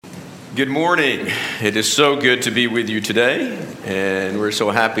Good morning. It is so good to be with you today, and we're so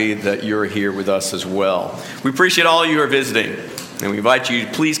happy that you're here with us as well. We appreciate all you who are visiting, and we invite you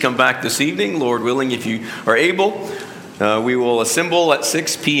to please come back this evening, Lord willing, if you are able. We will assemble at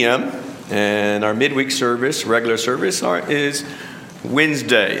 6 p.m., and our midweek service, regular service, is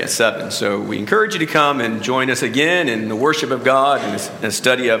Wednesday at 7. So we encourage you to come and join us again in the worship of God and the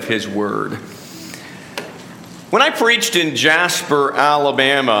study of His Word. When I preached in Jasper,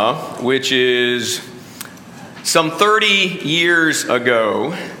 Alabama, which is some 30 years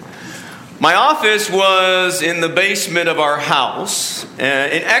ago, my office was in the basement of our house,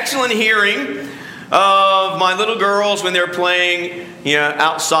 an excellent hearing of my little girls when they're playing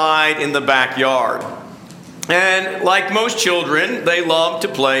outside in the backyard. And like most children, they love to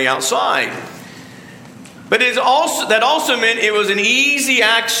play outside. But that also meant it was an easy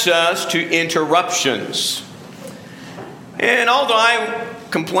access to interruptions. And although I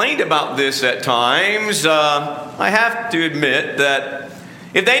complained about this at times, I have to admit that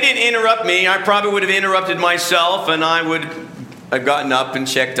if they didn't interrupt me, I probably would have interrupted myself, and I would have gotten up and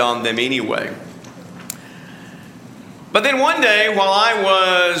checked on them anyway. But then one day, while I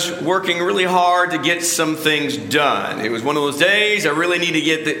was working really hard to get some things done, it was one of those days I really need to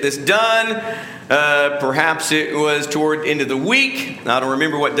get this done. Perhaps it was toward the end of the week. I don't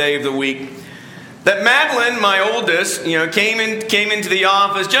remember what day of the week. That Madeline, my oldest, came into the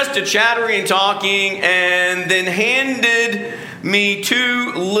office just to chattering and talking, and then handed me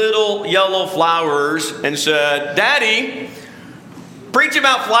 2 little yellow flowers and said, "Daddy, preach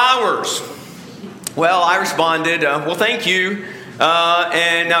about flowers." Well, I responded, "Well, thank you,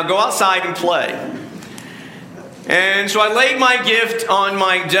 and now go outside and play." And so I laid my gift on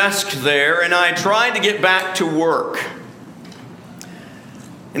my desk there, and I tried to get back to work.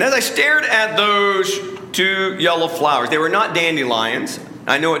 And as I stared at those 2 yellow flowers, they were not dandelions.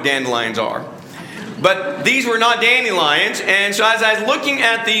 I know what dandelions are. But these were not dandelions. And so as I was looking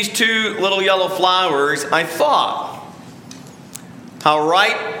at these 2 little yellow flowers, I thought how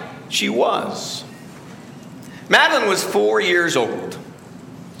right she was. Madeline was 4 years old.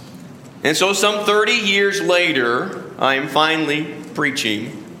 And so some 30 years later, I am finally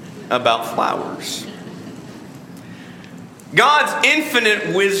preaching about flowers. God's infinite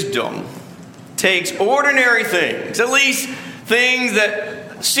wisdom takes ordinary things, at least things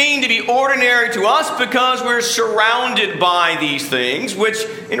that seem to be ordinary to us because we're surrounded by these things, which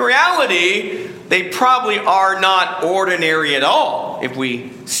in reality, they probably are not ordinary at all if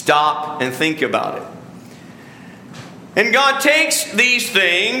we stop and think about it. And God takes these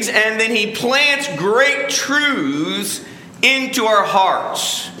things and then He plants great truths into our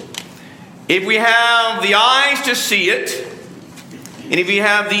hearts. If we have the eyes to see it, and if you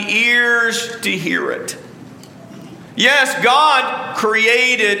have the ears to hear it. Yes, God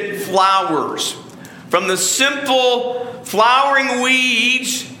created flowers. From the simple flowering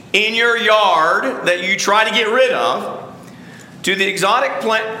weeds in your yard that you try to get rid of, to the exotic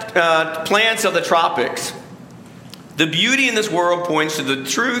plants of the tropics. The beauty in this world points to the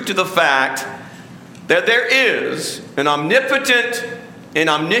truth, to the fact that there is an omnipotent and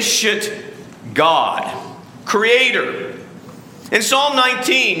omniscient God, Creator. In Psalm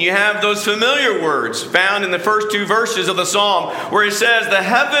 19, you have those familiar words found in the first 2 verses of the Psalm where it says, "The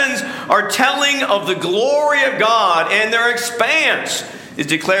heavens are telling of the glory of God, and their expanse is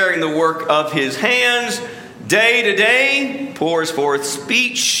declaring the work of His hands. Day to day pours forth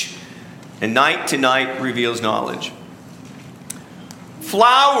speech, and night to night reveals knowledge."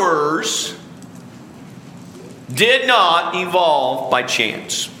 Flowers did not evolve by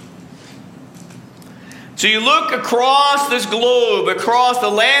chance. So you look across this globe, across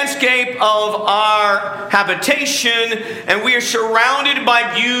the landscape of our habitation, and we are surrounded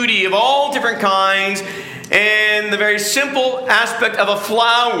by beauty of all different kinds. And the very simple aspect of a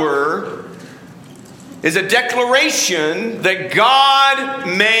flower is a declaration that God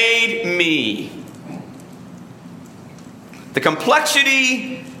made me. The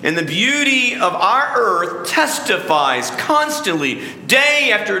complexity and the beauty of our earth testifies constantly,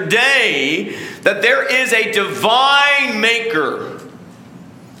 day after day, that there is a divine maker.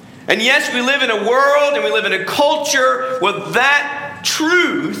 And yes, we live in a world and we live in a culture where that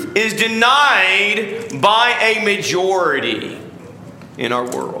truth is denied by a majority in our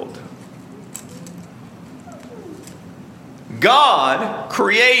world. God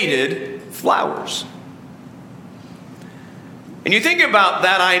created flowers. And you think about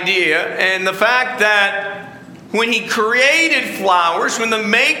that idea and the fact that when He created flowers, when the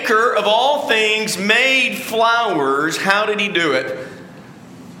maker of all things made flowers, how did He do it?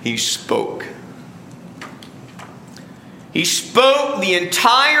 He spoke. He spoke the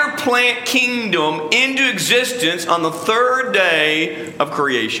entire plant kingdom into existence on the third day of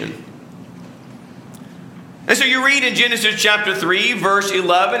creation. And so you read in Genesis chapter 3, verse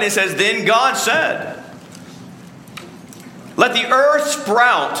 11, it says, "Then God said, let the earth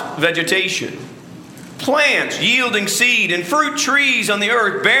sprout vegetation, plants yielding seed, and fruit trees on the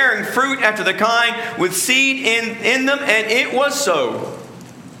earth, bearing fruit after the kind, with seed in them, and it was so.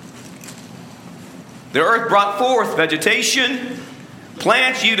 The earth brought forth vegetation,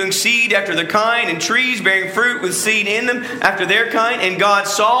 plants yielding seed after their kind, and trees bearing fruit with seed in them after their kind. And God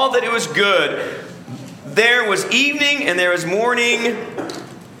saw that it was good. There was evening and there was morning,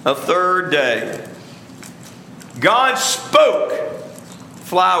 a third day." God spoke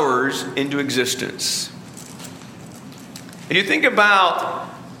flowers into existence. And you think about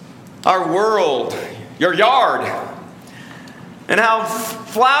our world, your yard, and how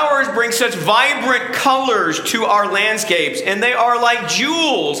flowers bring such vibrant colors to our landscapes, and they are like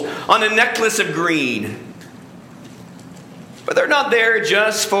jewels on a necklace of green. But they're not there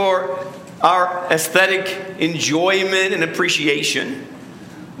just for our aesthetic enjoyment and appreciation.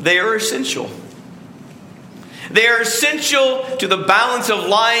 They are essential. They are essential to the balance of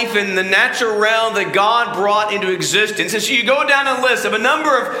life and the natural realm that God brought into existence. And so you go down a list of a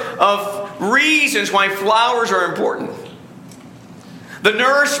number of reasons why flowers are important. The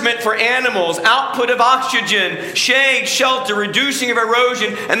nourishment for animals, output of oxygen, shade, shelter, reducing of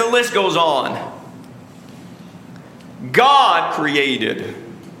erosion, and the list goes on. God created,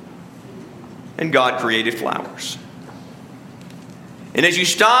 and God created flowers. And as you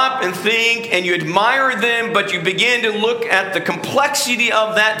stop and think and you admire them, but you begin to look at the complexity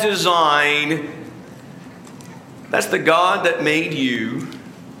of that design, that's the God that made you,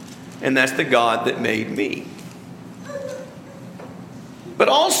 and that's the God that made me. But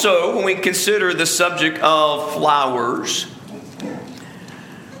also, when we consider the subject of flowers,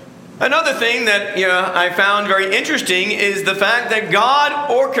 another thing that I found very interesting is the fact that God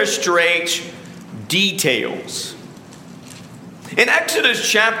orchestrates details. In Exodus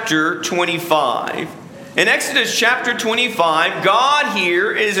chapter 25, God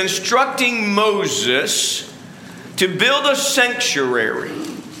here is instructing Moses to build a sanctuary.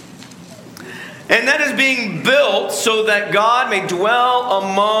 And that is being built so that God may dwell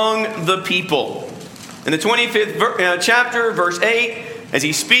among the people. In the 25th chapter, verse 8, as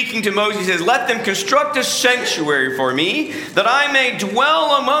he's speaking to Moses, he says, "Let them construct a sanctuary for me, that I may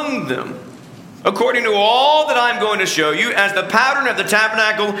dwell among them, according to all that I'm going to show you, as the pattern of the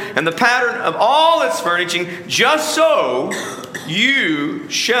tabernacle and the pattern of all its furnishing, just so you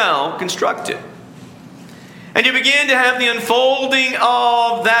shall construct it." And you begin to have the unfolding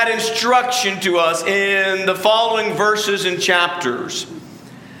of that instruction to us in the following verses and chapters.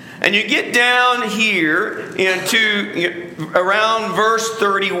 And you get down here into around verse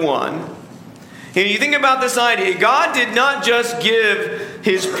 31. And you think about this idea. God did not just give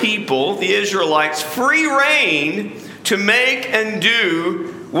his people, the Israelites, free rein to make and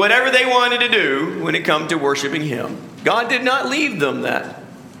do whatever they wanted to do when it comes to worshiping him. God did not leave them that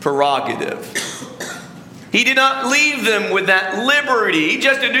prerogative. He did not leave them with that liberty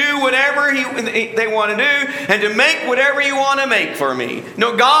just to do whatever they want to do and to make whatever you want to make for me.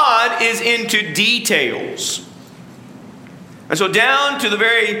 No, God is into details. And so down to the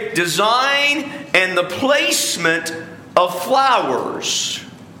very design and the placement of flowers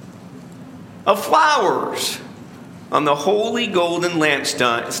on the holy golden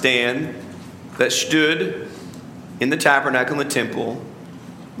lampstand that stood in the tabernacle in the temple,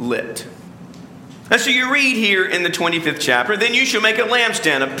 lit. And so you read here in the 25th chapter, "Then you shall make a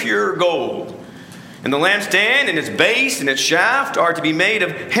lampstand of pure gold. And the lampstand and its base and its shaft are to be made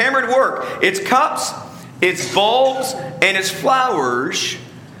of hammered work. Its cups, its bulbs, and its flowers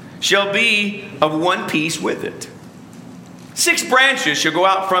shall be of one piece with it. 6 branches shall go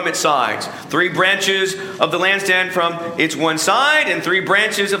out from its sides. 3 branches of the lampstand from its one side, and 3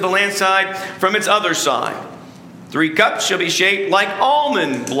 branches of the lampstand from its other side. 3 cups shall be shaped like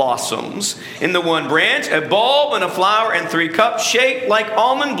almond blossoms in the one branch, a bulb and a flower, and 3 cups shaped like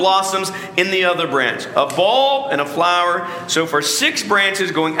almond blossoms in the other branch. A bulb and a flower, so for 6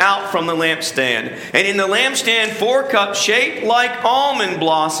 branches going out from the lampstand. And in the lampstand 4 cups shaped like almond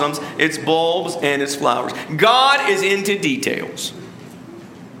blossoms, its bulbs and its flowers." God is into details.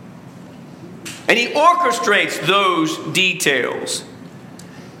 And he orchestrates those details.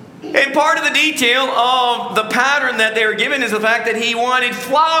 And part of the detail of the pattern that they were given is the fact that he wanted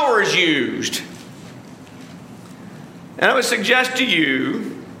flowers used. And I would suggest to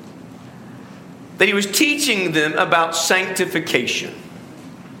you that he was teaching them about sanctification.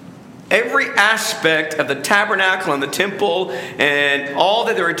 every aspect of the tabernacle and the temple and all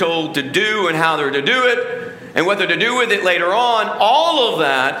that they were told to do and how they were to do it and what they're to do with it later on, all of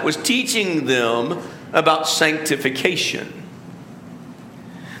that was teaching them about sanctification.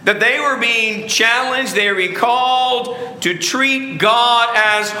 That they were being challenged, they were being called to treat God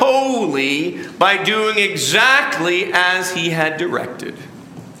as holy by doing exactly as He had directed.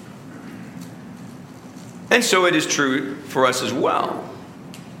 And so it is true for us as well.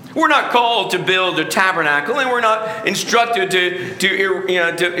 We're not called to build a tabernacle, and we're not instructed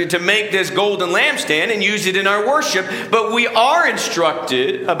to make this golden lampstand and use it in our worship. But we are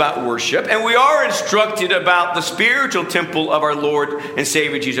instructed about worship, and we are instructed about the spiritual temple of our Lord and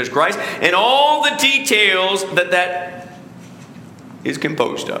Savior Jesus Christ, and all the details that is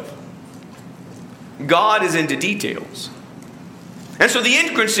composed of. God is into details. And so the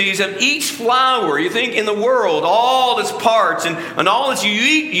intricacies of each flower, you think in the world, all its parts and all its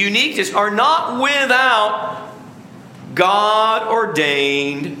uniqueness are not without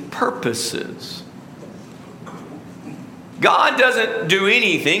God-ordained purposes. God doesn't do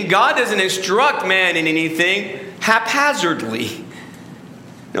anything. God doesn't instruct man in anything haphazardly.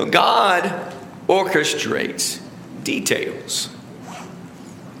 No, God orchestrates details.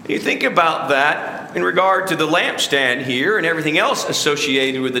 You think about that in regard to the lampstand here and everything else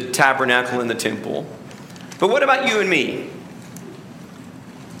associated with the tabernacle and the temple. But what about you and me?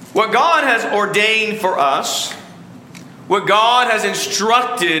 What God has ordained for us, what God has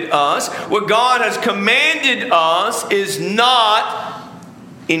instructed us, what God has commanded us is not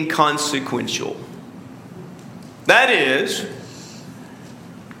inconsequential. That is,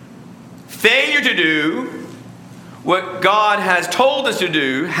 failure to do what God has told us to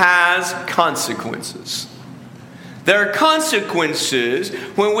do has consequences. There are consequences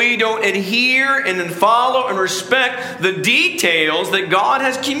when we don't adhere and follow and respect the details that God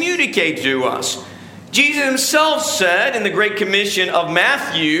has communicated to us. Jesus himself said in the Great Commission of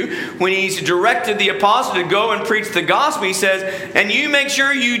Matthew, when he's directed the apostle to go and preach the gospel, he says, and you make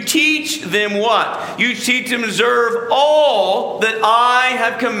sure you teach them what? You teach them to observe all that I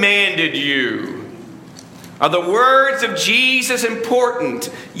have commanded you. Are the words of Jesus important?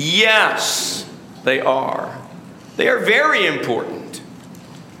 Yes, they are. They are very important.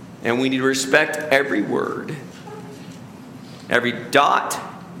 And we need to respect every word, every dot,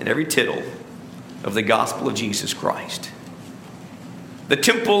 and every tittle of the gospel of Jesus Christ. The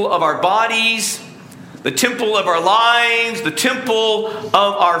temple of our bodies, the temple of our lives, the temple of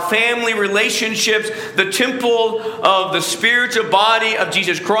our family relationships, the temple of the spiritual body of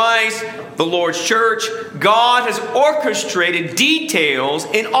Jesus Christ, the Lord's church. God has orchestrated details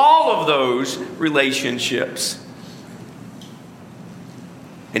in all of those relationships.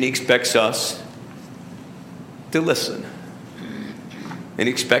 And He expects us to listen. And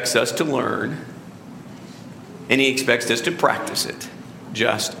He expects us to learn. And He expects us to practice it,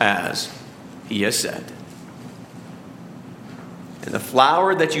 just as He has said. And the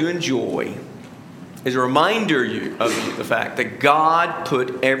flower that you enjoy is a reminder of the fact that God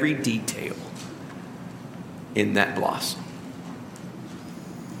put every detail in that blossom.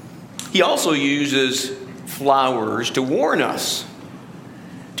 He also uses flowers to warn us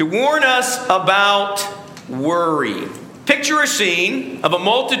about worry. Picture a scene of a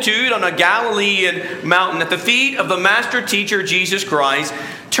multitude on a Galilean mountain at the feet of the master teacher Jesus Christ,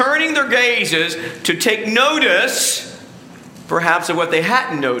 turning their gazes to take notice, perhaps of what they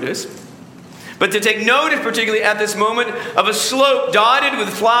hadn't noticed, but to take notice, particularly at this moment, of a slope dotted with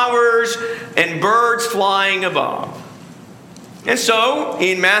flowers and birds flying above. And so,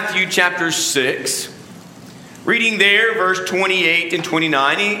 in Matthew chapter 6, reading there, verse 28 and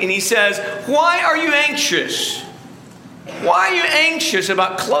 29, and he says, why are you anxious? Why are you anxious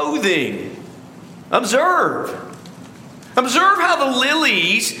about clothing? Observe. Observe how the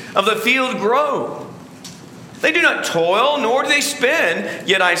lilies of the field grow. They do not toil, nor do they spin.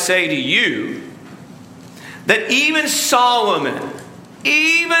 Yet I say to you that even Solomon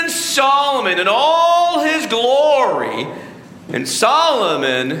in all his glory, and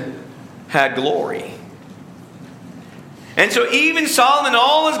Solomon had glory. And so even Solomon in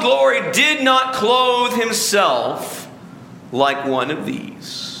all his glory did not clothe himself like one of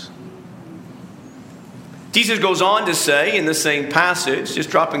these. Jesus goes on to say in the same passage, just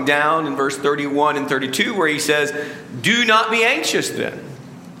dropping down in verse 31 and 32, where he says, do not be anxious then.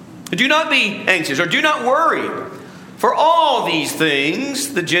 Do not be anxious or do not worry. For all these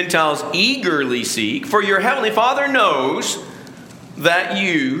things the Gentiles eagerly seek, for your heavenly Father knows that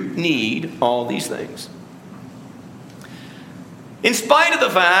you need all these things. In spite of the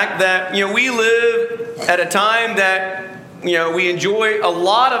fact that we live at a time that we enjoy a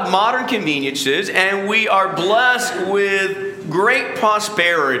lot of modern conveniences, and we are blessed with great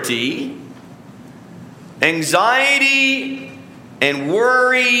prosperity, anxiety and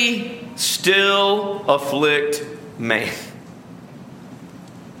worry still afflict man.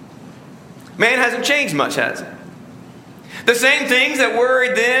 Man hasn't changed much, has it? The same things that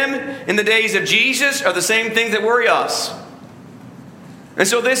worried them in the days of Jesus are the same things that worry us. And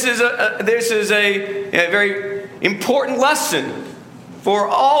so this is a very important lesson for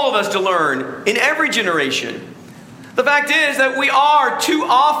all of us to learn in every generation. The fact is that we are too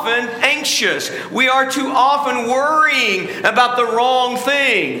often anxious. We are too often worrying about the wrong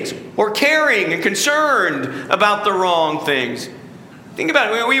things or caring and concerned about the wrong things. Think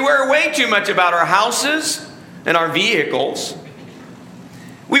about it. We worry way too much about our houses and our vehicles.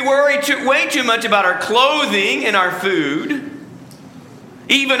 We worry way too much about our clothing and our food,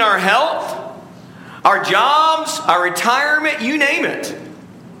 even our health, our jobs, our retirement, you name it.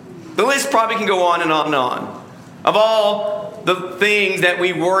 The list probably can go on and on and on of all the things that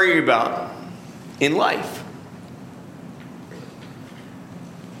we worry about in life.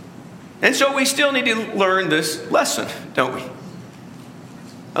 And so we still need to learn this lesson, don't we?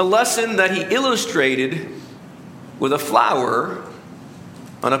 A lesson that he illustrated with a flower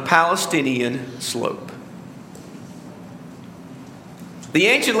on a Palestinian slope. The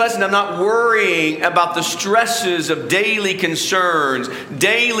ancient lesson of not worrying about the stresses of daily concerns,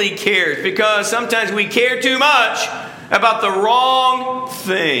 daily cares, because sometimes we care too much about the wrong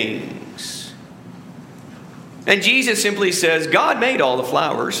things. And Jesus simply says, God made all the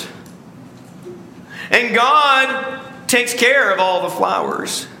flowers. And God takes care of all the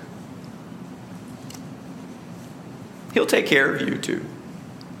flowers. He'll take care of you too.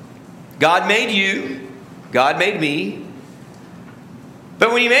 God made you. God made me.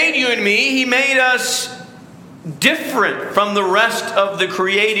 But when he made you and me, he made us different from the rest of the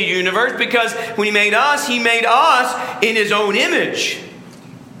created universe, because when he made us in his own image.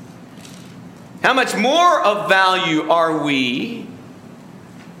 How much more of value are we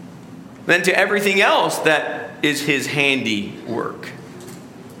than to everything else that is his handiwork?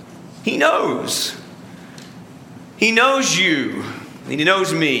 He knows. He knows you. And he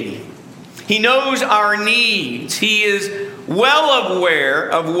knows me. He knows our needs. He is well aware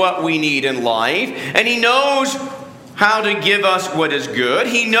of what we need in life, and he knows how to give us what is good.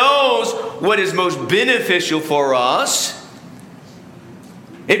 He knows what is most beneficial for us.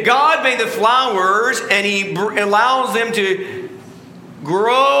 If God made the flowers and he allows them to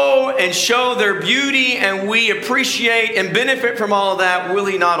grow and show their beauty, and we appreciate and benefit from all of that, will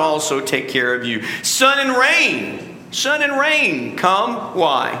he not also take care of you? Sun and rain come.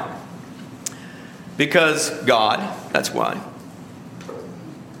 Why? Because God. That's why.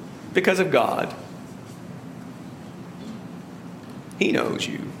 Because of God. He knows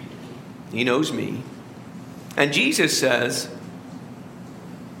you. He knows me. And Jesus says,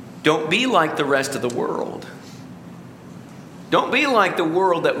 don't be like the rest of the world. Don't be like the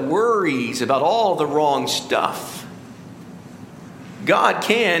world that worries about all the wrong stuff. God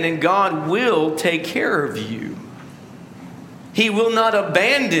can and God will take care of you. He will not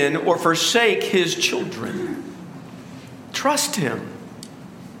abandon or forsake his children. Trust him,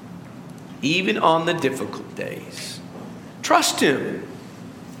 even on the difficult days. Trust him,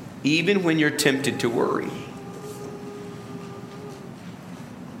 even when you're tempted to worry.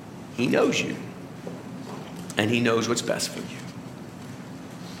 He knows you, and he knows what's best for you.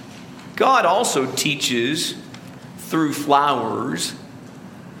 God also teaches through flowers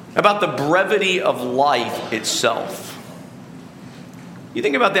about the brevity of life itself. You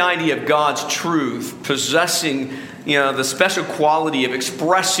think about the idea of God's truth possessing, the special quality of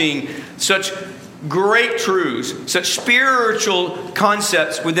expressing such great truths, such spiritual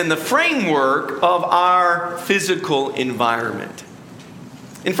concepts within the framework of our physical environment.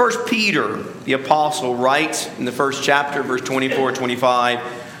 In 1 Peter, the apostle writes in the first chapter, verse 24-25,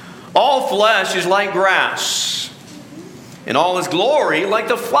 all flesh is like grass, and all his glory like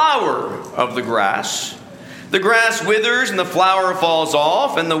the flower of the grass. The grass withers and the flower falls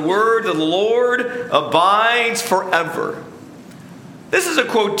off, and the word of the Lord abides forever. This is a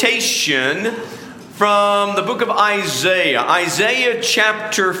quotation from the book of Isaiah, Isaiah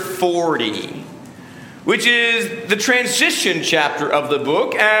chapter 40, which is the transition chapter of the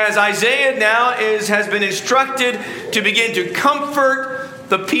book, as Isaiah now has been instructed to begin to comfort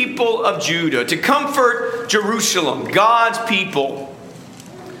the people of Judah, to comfort Jerusalem, God's people.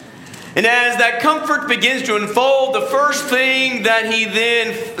 And as that comfort begins to unfold, the first thing that he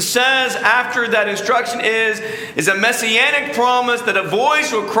then says after that instruction is a messianic promise that a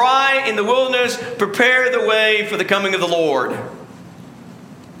voice will cry in the wilderness, prepare the way for the coming of the Lord.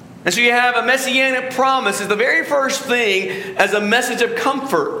 And so you have a messianic promise as the very first thing as a message of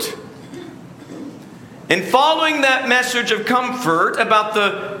comfort. And following that message of comfort about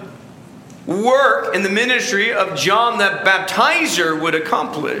the work and the ministry of John the Baptizer would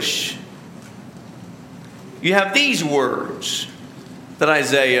accomplish, you have these words that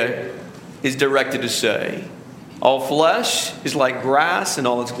Isaiah is directed to say. All flesh is like grass in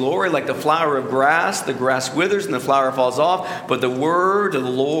all its glory, like the flower of grass. The grass withers and the flower falls off, but the word of the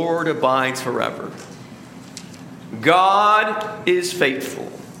Lord abides forever. God is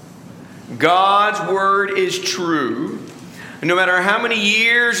faithful. God's word is true. And no matter how many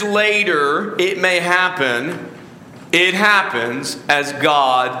years later it may happen, it happens as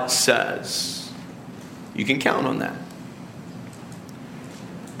God says. You can count on that.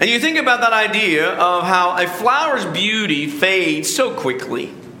 And you think about that idea of how a flower's beauty fades so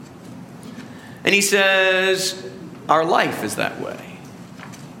quickly. And he says, our life is that way.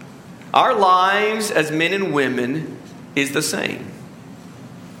 Our lives as men and women is the same.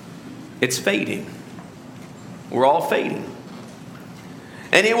 It's fading. We're all fading.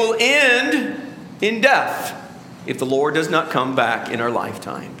 And it will end in death if the Lord does not come back in our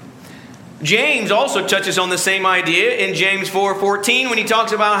lifetime. James also touches on the same idea in James 4:14 when he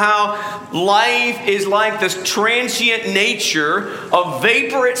talks about how life is like this transient nature of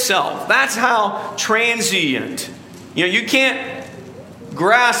vapor itself. That's how transient. You can't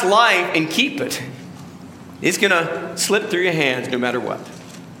grasp life and keep it. It's going to slip through your hands no matter what.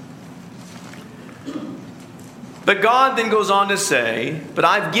 But God then goes on to say, but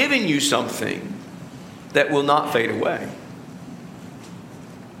I've given you something that will not fade away.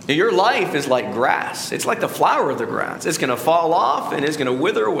 Your life is like grass. It's like the flower of the grass. It's going to fall off and it's going to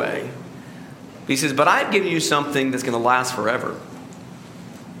wither away. He says, but I've given you something that's going to last forever.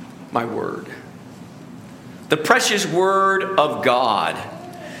 My word. The precious word of God.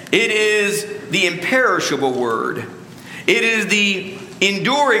 It is the imperishable word. It is the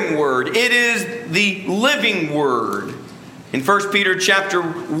enduring word. It is the living word. In 1 Peter chapter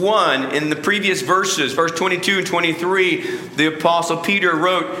 1, in the previous verses, verse 22 and 23, the Apostle Peter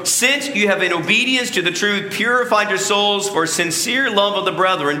wrote, since you have in obedience to the truth purified your souls for sincere love of the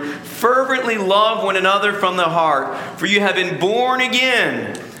brethren, fervently love one another from the heart. For you have been born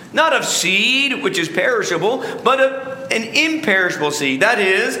again, not of seed, which is perishable, but of an imperishable seed. That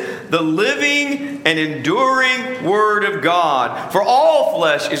is, the living and enduring word of God. For all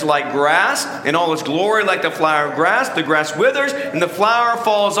flesh is like grass, and all its glory like the flower of grass. The grass withers, and the flower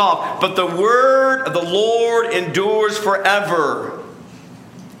falls off. But the word of the Lord endures forever.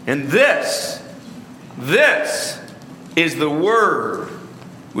 And this is the word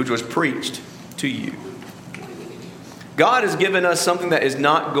which was preached to you. God has given us something that is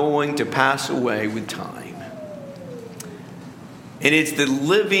not going to pass away with time. And it's the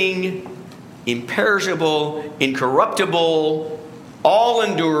living, imperishable, incorruptible,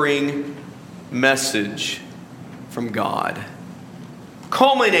 all-enduring message from God,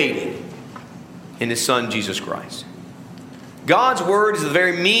 culminating in His Son, Jesus Christ. God's word is the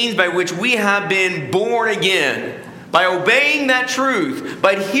very means by which we have been born again, by obeying that truth,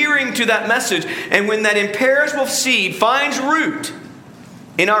 by adhering to that message. And when that imperishable seed finds root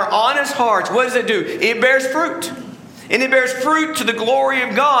in our honest hearts, what does it do? It bears fruit. And it bears fruit to the glory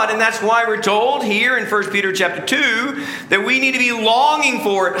of God. And that's why we're told here in 1 Peter chapter 2 that we need to be longing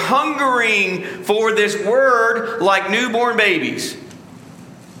for it, hungering for this word like newborn babies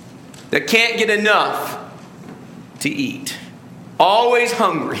that can't get enough to eat. Always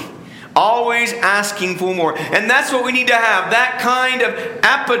hungry. Always asking for more. And that's what we need to have. That kind of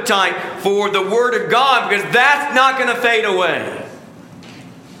appetite for the Word of God, because that's not going to fade away.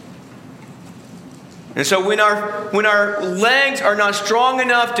 And so when our legs are not strong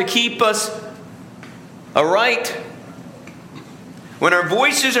enough to keep us aright, when our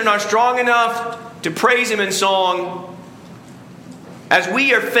voices are not strong enough to praise Him in song, as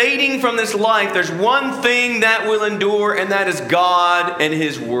we are fading from this life, there's one thing that will endure, and that is God and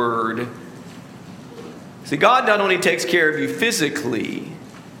His Word. See, God not only takes care of you physically,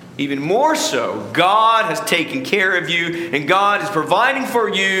 even more so, God has taken care of you, and God is providing for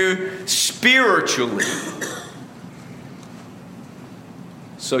you spiritually.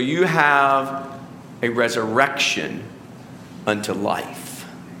 So you have a resurrection unto life.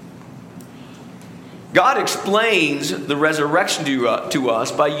 God explains the resurrection to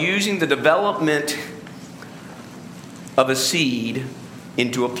us by using the development of a seed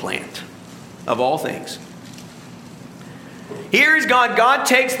into a plant, of all things. Here is God. God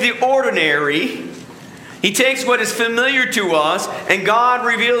takes the ordinary. He takes what is familiar to us, and God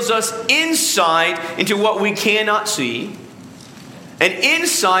reveals us insight into what we cannot see, and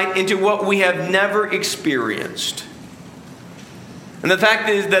insight into what we have never experienced. And the fact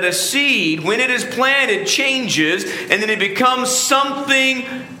is that a seed, when it is planted, changes, and then it becomes something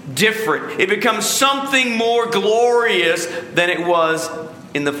different. It becomes something more glorious than it was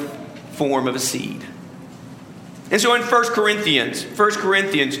in the form of a seed. And so in 1 Corinthians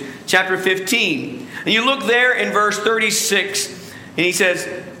chapter 15, and you look there in verse 36, and he says,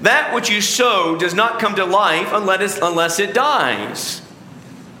 that which you sow does not come to life unless it dies.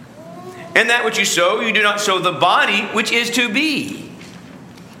 And that which you sow, you do not sow the body which is to be,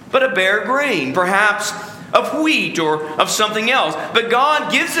 but a bare grain, perhaps of wheat or of something else. But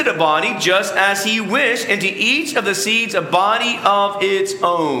God gives it a body just as He wished, and to each of the seeds a body of its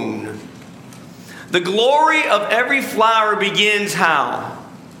own. The glory of every flower begins how?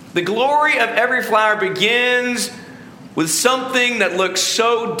 The glory of every flower begins with something that looks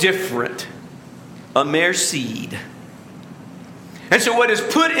so different. A mere seed. And so what is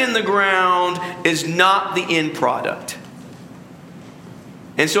put in the ground is not the end product.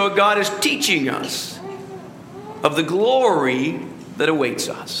 And so God is teaching us of the glory that awaits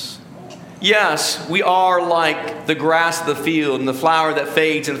us. Yes, we are like the grass of the field and the flower that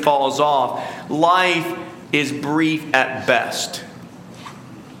fades and falls off. Life is brief at best.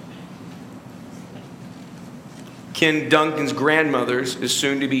 Ken Duncan's grandmother is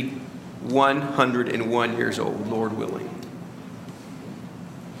soon to be 101 years old, Lord willing.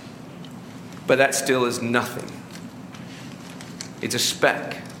 But that still is nothing. It's a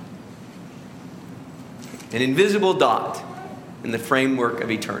speck. An invisible dot in the framework of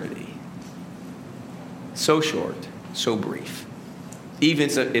eternity. So short, so brief. Even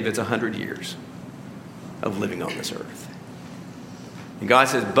if it's 100 years of living on this earth. And God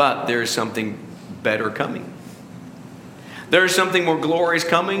says, but there is something better coming. There is something more glorious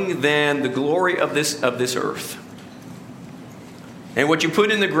coming than the glory of this earth. And what you put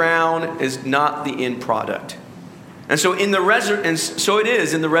in the ground is not the end product. And so so it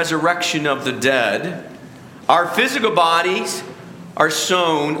is in the resurrection of the dead. Our physical bodies are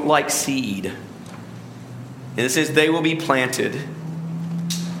sown like seed. And it says they will be planted,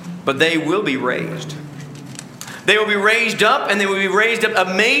 but they will be raised. They will be raised up, and they will be raised up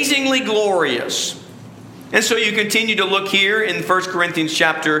amazingly glorious. And so you continue to look here in 1 Corinthians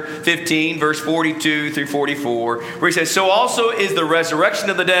chapter 15, verse 42 through 44, where he says, so also is the resurrection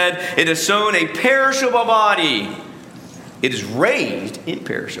of the dead. It is sown a perishable body. It is raised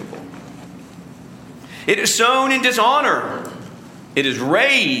imperishable. It is sown in dishonor. It is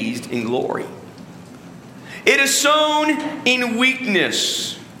raised in glory. It is sown in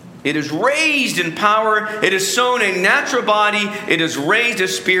weakness. It is raised in power. It is sown a natural body. It is raised a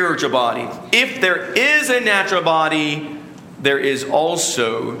spiritual body. If there is a natural body, there is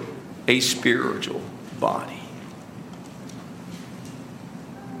also a spiritual body.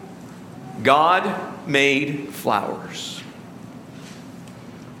 God made flowers.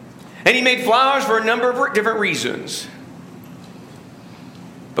 And He made flowers for a number of different reasons.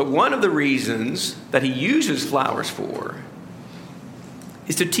 But one of the reasons that He uses flowers for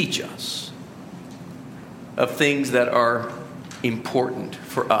is to teach us of things that are important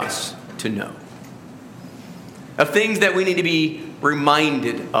for us to know. Of things that we need to be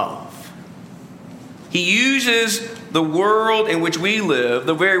reminded of. He uses the world in which we live,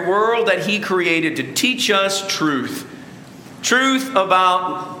 the very world that He created, to teach us truth. Truth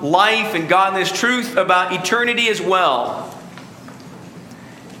about life and godliness, truth about eternity as well.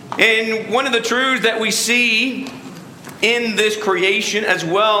 And one of the truths that we see in this creation as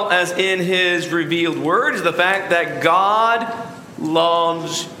well as in His revealed word is the fact that God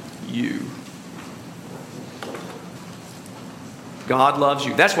loves you. God loves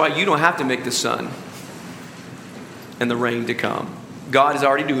you. That's why you don't have to make the sun and the rain to come. God is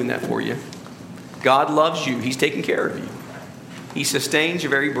already doing that for you. God loves you. He's taking care of you. He sustains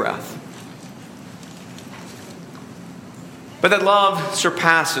your very breath. But that love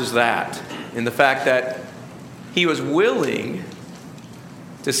surpasses that in the fact that He was willing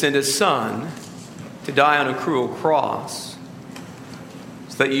to send His Son to die on a cruel cross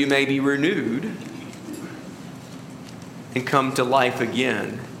so that you may be renewed and come to life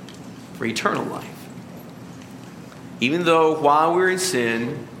again for eternal life. Even though while we're in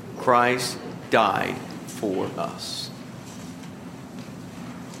sin, Christ died for us.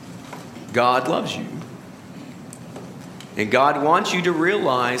 God loves you. And God wants you to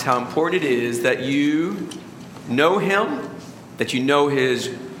realize how important it is that you know Him, that you know His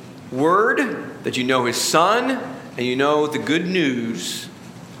Word, that you know His Son, and you know the good news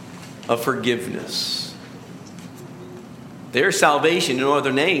of forgiveness. There's salvation in no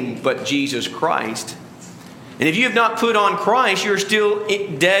other name but Jesus Christ. And if you have not put on Christ, you're still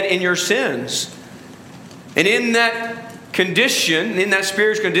dead in your sins. And in that condition, in that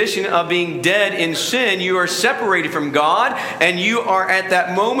spiritual condition of being dead in sin, you are separated from God, and you are at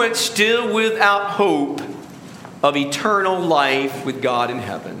that moment still without hope of eternal life with God in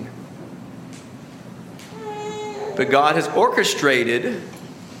heaven. But God has orchestrated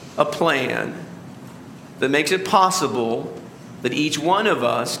a plan that makes it possible that each one of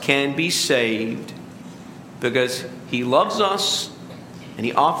us can be saved because He loves us and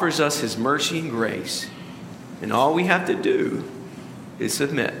He offers us His mercy and grace. And all we have to do is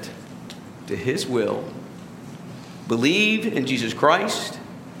submit to His will, believe in Jesus Christ,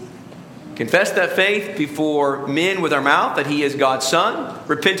 confess that faith before men with our mouth that He is God's Son,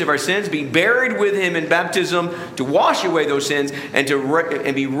 repent of our sins, be buried with Him in baptism to wash away those sins, and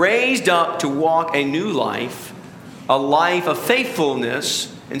be raised up to walk a new life, a life of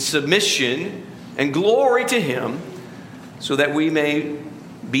faithfulness and submission and glory to Him, so that we may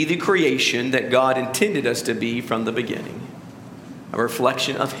be the creation that God intended us to be from the beginning, a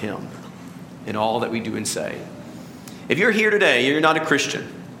reflection of Him in all that we do and say. If you're here today, you're not a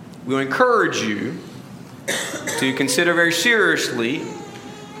Christian, we will encourage you to consider very seriously,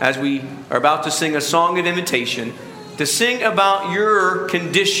 as we are about to sing a song of invitation, to sing about your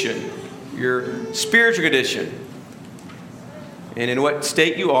condition, your spiritual condition, and in what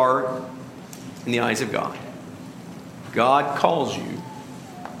state you are in the eyes of God. God calls you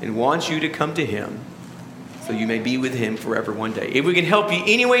and wants you to come to Him so you may be with Him forever one day. If we can help you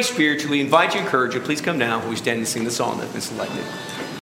any way spiritually, invite you, encourage you, please come down when we stand and sing the song that's been selected.